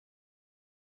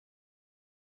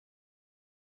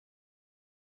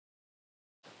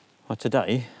Well,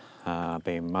 today,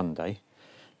 being Monday,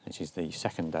 which is the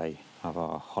second day of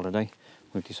our holiday,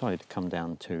 we've decided to come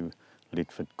down to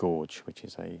Lydford Gorge, which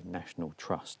is a National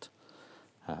Trust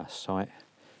site.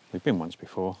 We've been once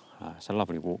before. It's a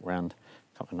lovely walk round,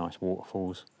 a couple of nice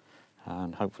waterfalls,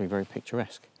 and hopefully very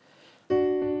picturesque.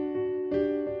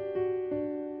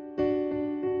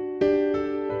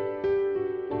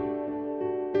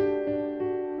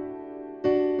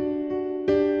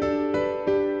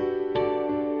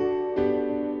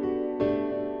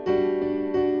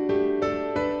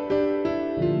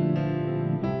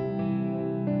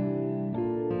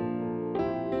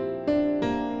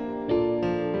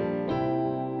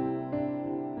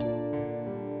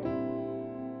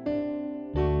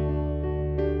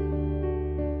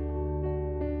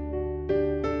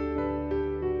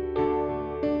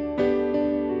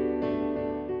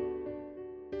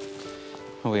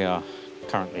 We are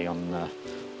currently on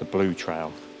the Blue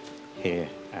Trail here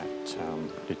at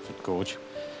Lydford Gorge.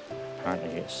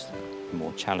 Apparently it's the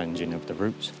more challenging of the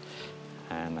routes,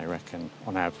 and they reckon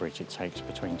on average it takes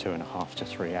between 2.5 to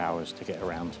 3 hours to get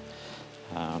around.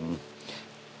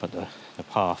 But the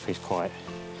path is quite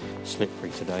slippery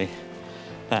today.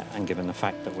 That, and given the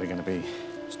fact that we're going to be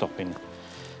stopping,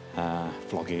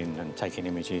 vlogging and taking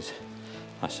images,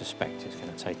 I suspect it's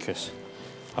going to take us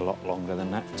a lot longer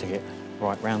than that to get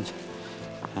right round.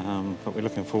 But we're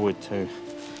looking forward to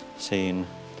seeing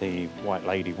the White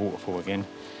Lady waterfall again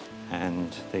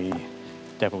and the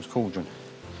Devils Cauldron.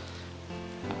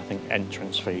 I think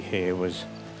entrance fee here was,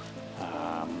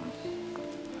 I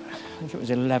think it was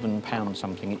 £11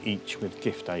 something each with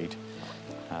gift aid,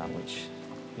 which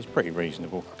is pretty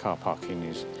reasonable. Car parking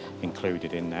is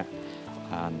included in that,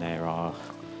 and there are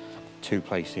 2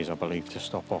 places I believe to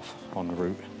stop off on the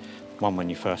route. One when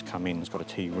you first come in has got a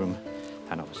tea room,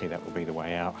 and obviously that will be the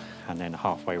way out, and then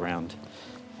halfway round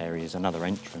there is another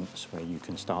entrance where you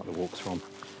can start the walk from,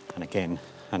 and again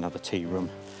another tea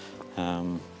room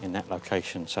in that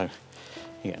location, so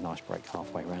you get a nice break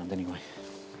halfway round anyway.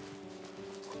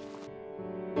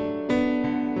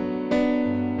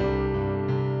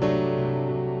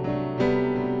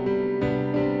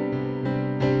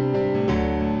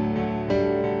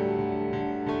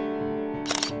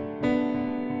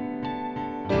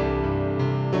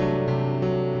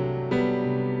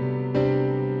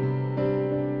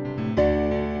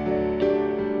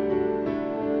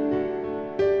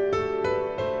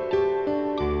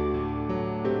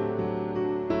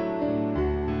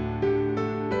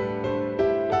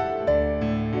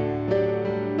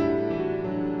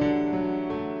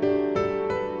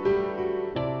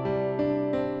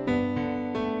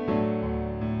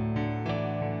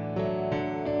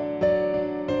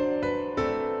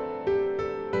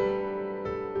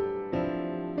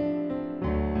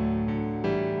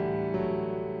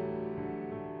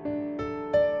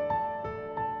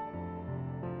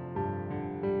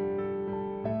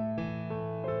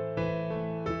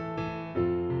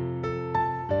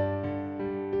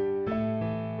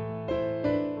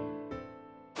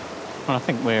 Well, I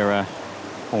think we're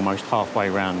almost halfway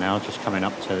round now, just coming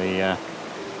up to the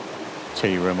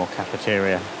tea room or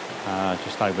cafeteria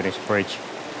just over this bridge.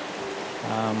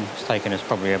 It's taken us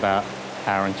probably about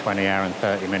hour and 20, hour and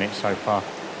 30 minutes so far,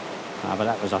 but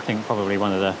that was, I think, probably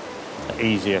one of the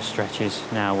easier stretches.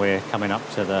 Now we're coming up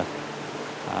to the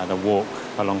walk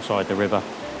alongside the river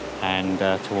and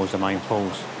towards the main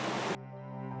falls.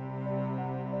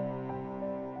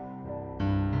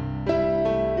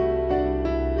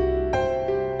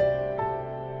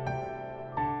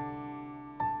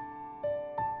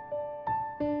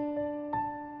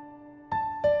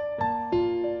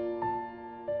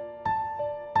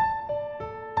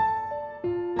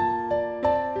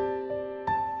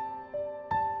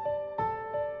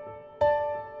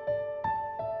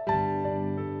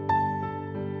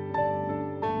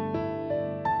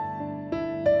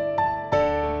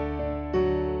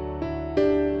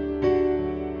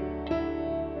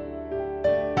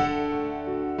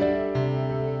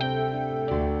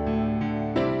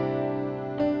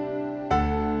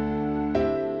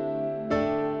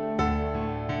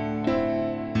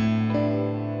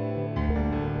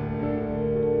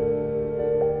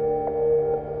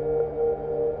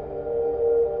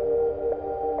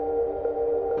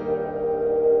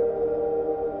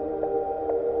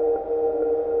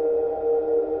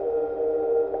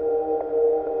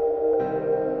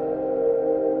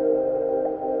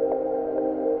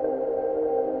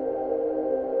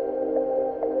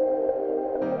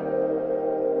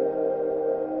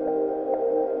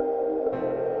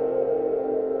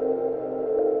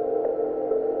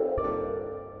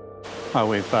 Well,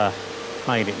 we've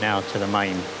made it now to the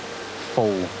main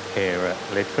fall here at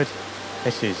Lydford.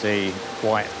 This is the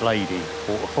White Lady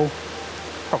waterfall,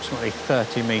 approximately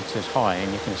 30 metres high,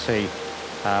 and you can see,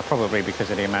 probably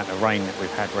because of the amount of rain that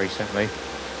we've had recently,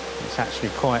 it's actually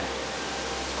quite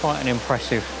an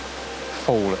impressive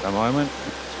fall at the moment.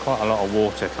 There's quite a lot of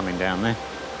water coming down there.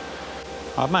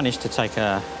 I've managed to take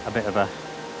a bit of a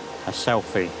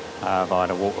selfie via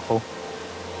the waterfall.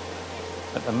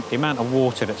 But the amount of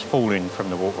water that's falling from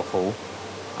the waterfall,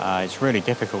 it's really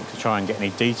difficult to try and get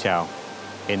any detail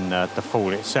in the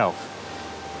fall itself.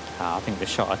 I think the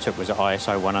shot I took was at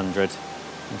ISO 100. I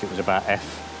think it was about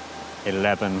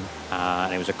f11,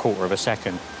 and it was a quarter of a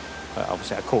second. But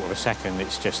obviously at a quarter of a second,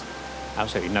 it's just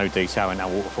absolutely no detail in that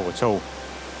waterfall at all.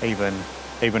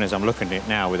 Even as I'm looking at it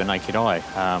now with the naked eye,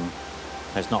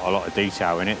 there's not a lot of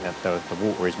detail in it. The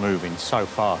water is moving so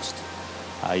fast.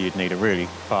 You'd need a really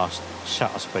fast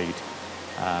shutter speed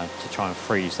to try and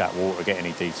freeze that water, get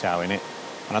any detail in it.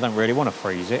 And I don't really want to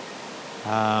freeze it.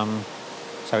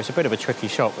 So it's a bit of a tricky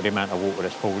shot with the amount of water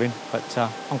that's falling, but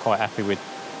I'm quite happy with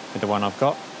the one I've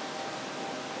got.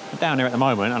 I'm down here at the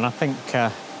moment, and I think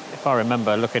if I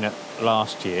remember looking at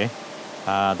last year,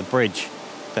 the bridge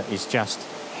that is just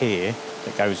here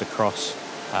that goes across,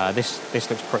 this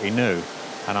looks pretty new,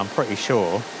 and I'm pretty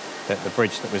sure that the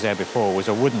bridge that was there before was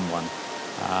a wooden one.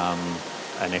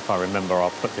 And if I remember, I'll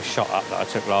put the shot up that I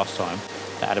took last time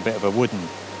that had a bit of a wooden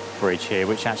bridge here,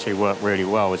 which actually worked really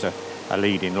well as a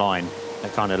leading line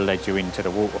that kind of led you into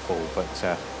the waterfall,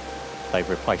 but they've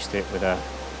replaced it with a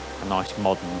nice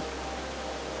modern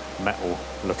metal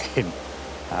looking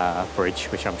bridge,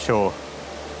 which I'm sure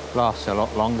lasts a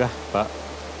lot longer, but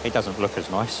it doesn't look as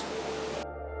nice.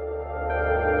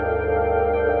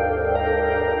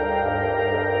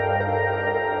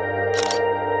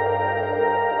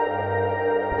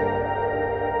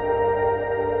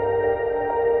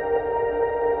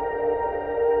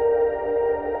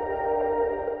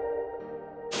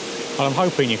 Well, I'm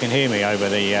hoping you can hear me over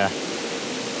the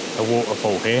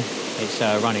waterfall here. It's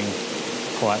running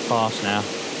quite fast now.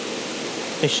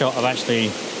 This shot I've actually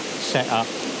set up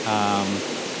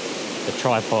the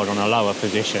tripod on a lower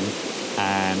position,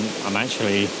 and I'm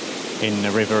actually in the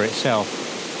river itself.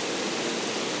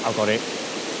 I've got it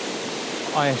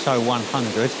ISO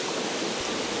 100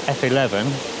 f11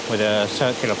 with a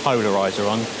circular polarizer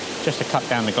on, just to cut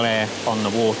down the glare on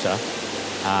the water.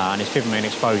 And it's given me an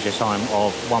exposure time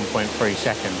of 1.3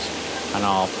 seconds, and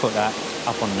I'll put that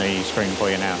up on the screen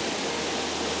for you now.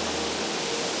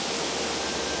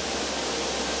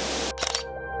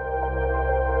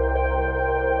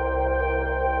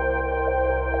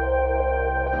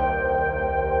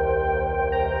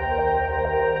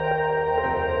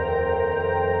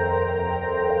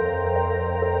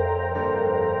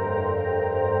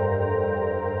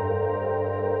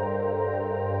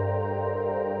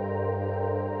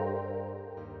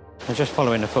 I'm just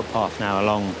following the footpath now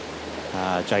along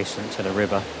adjacent to the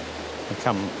river, and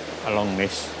come along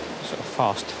this sort of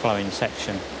fast flowing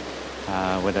section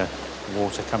with the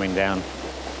water coming down,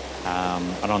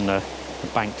 and on the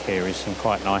bank here is some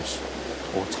quite nice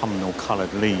autumnal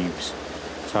coloured leaves.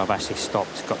 So I've actually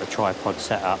stopped, got the tripod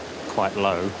set up quite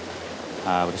low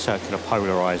with a circular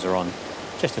polarizer on,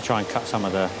 just to try and cut some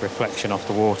of the reflection off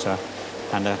the water,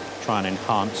 and try and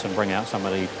enhance and bring out some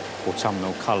of the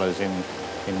autumnal colours in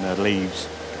the leaves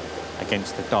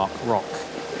against the dark rock.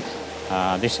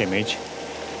 This image,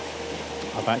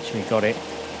 I've actually got it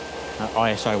at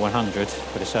ISO 100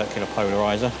 with a circular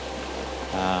polarizer.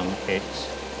 It's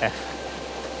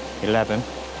f11,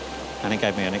 and it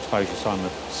gave me an exposure time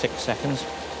of 6 seconds,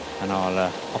 and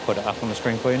I'll put it up on the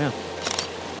screen for you now.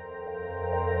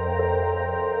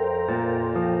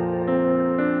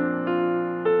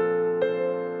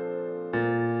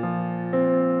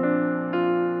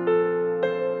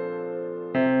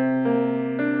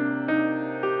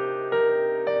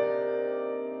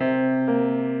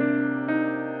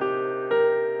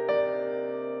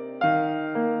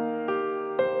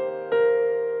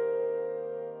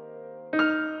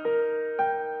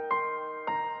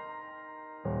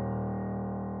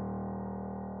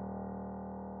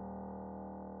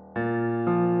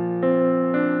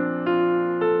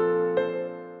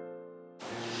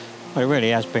 Well, it really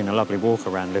has been a lovely walk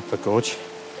around Lydford Gorge.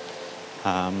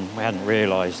 We hadn't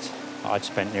realised I'd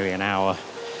spent nearly an hour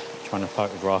trying to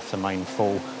photograph the main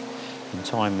fall, and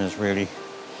time has really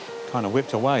kind of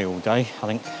whipped away all day. I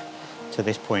think to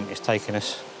this point it's taken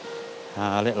us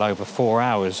a little over 4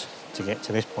 hours to get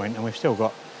to this point, and we've still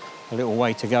got a little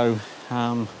way to go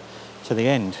to the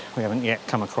end. We haven't yet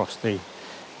come across the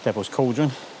Devils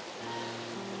Cauldron.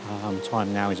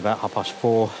 Time now is about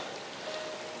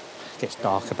 4:30. gets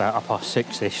dark about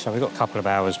 6:30ish, so we've got a couple of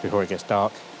hours before it gets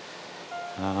dark.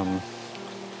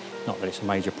 Not that it's a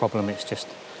major problem, it's just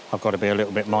I've got to be a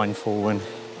little bit mindful and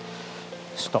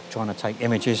stop trying to take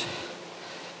images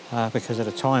because of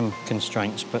the time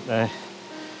constraints, but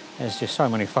there's just so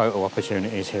many photo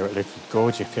opportunities here at Lydford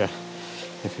Gorge if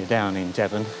you're down in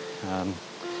Devon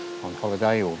on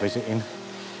holiday or visiting.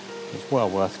 It's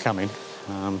well worth coming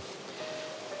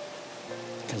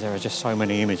because there are just so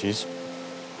many images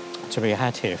to be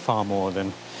had here, far more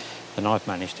than I've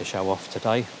managed to show off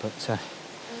today, but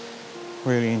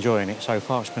really enjoying it so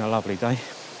far. It's been a lovely day.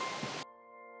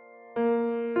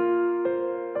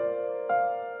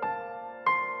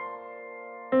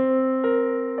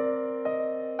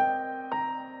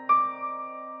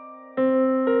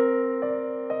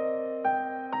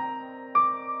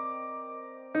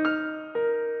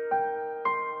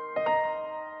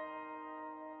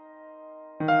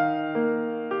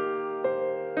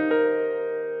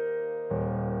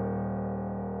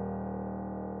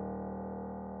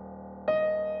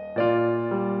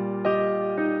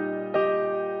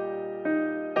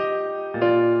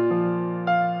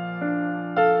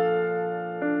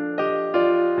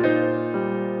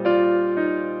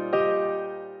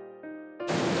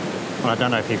 Well, I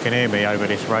don't know if you can hear me over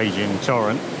this raging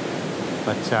torrent,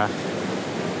 but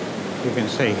you can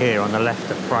see here on the left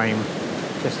of frame,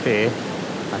 just here,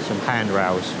 are some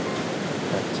handrails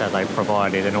that they've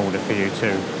provided in order for you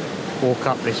to walk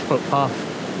up this footpath,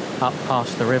 up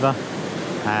past the river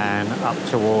and up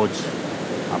towards,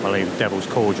 I believe, Devils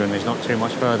Cauldron. There's not too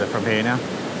much further from here now.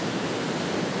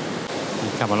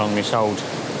 You come along this old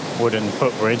wooden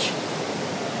footbridge.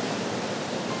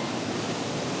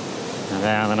 And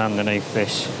down and underneath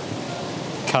this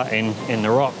cutting in the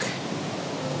rock.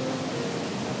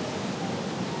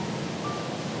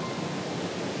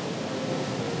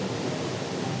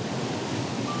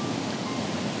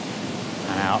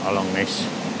 And out along this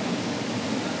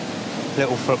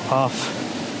little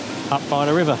footpath up by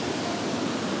the river.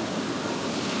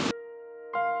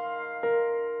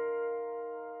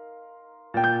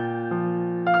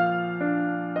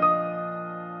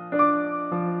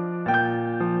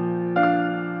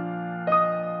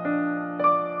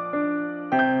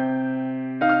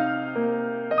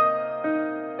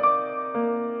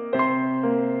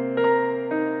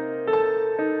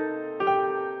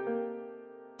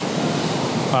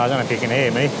 Well, I don't know if you can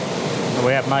hear me, but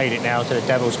we have made it now to the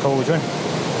Devils Cauldron.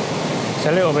 It's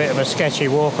a little bit of a sketchy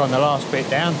walk on the last bit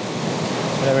down.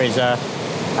 There is a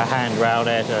handrail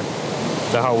there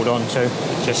to hold on to.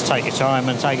 Just take your time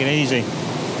and take it easy.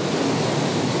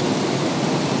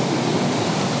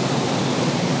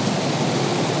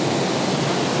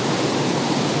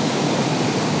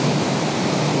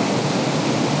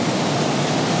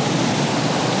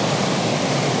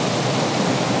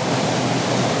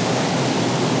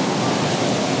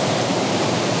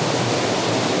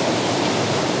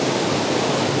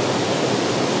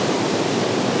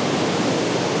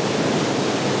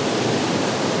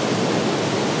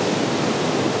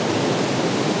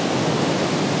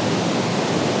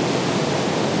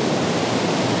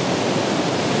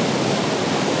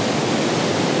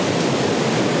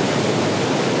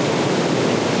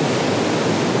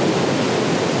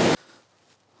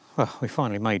 Well, we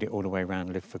finally made it all the way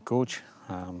around Lydford Gorge.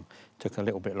 Took a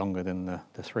little bit longer than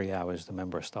the 3 hours the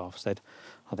member of staff said.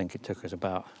 I think it took us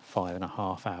about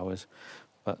 5.5 hours,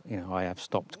 but you know, I have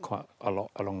stopped quite a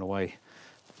lot along the way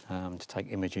to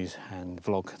take images and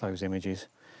vlog those images.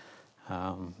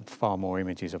 Far more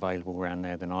images available around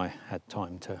there than I had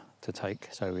time to take.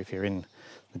 So if you're in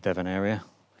the Devon area,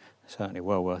 certainly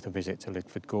well worth a visit to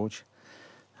Lydford Gorge.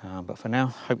 But for now,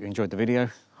 hope you enjoyed the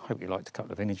video. Hope you liked a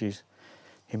couple of images.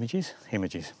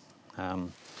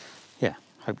 Yeah,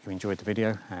 hope you enjoyed the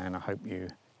video, and I hope you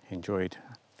enjoyed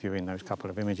viewing those couple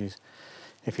of images.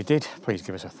 If you did, please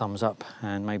give us a thumbs up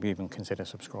and maybe even consider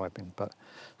subscribing. But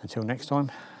until next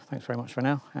time, thanks very much for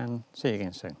now, and see you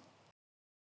again soon.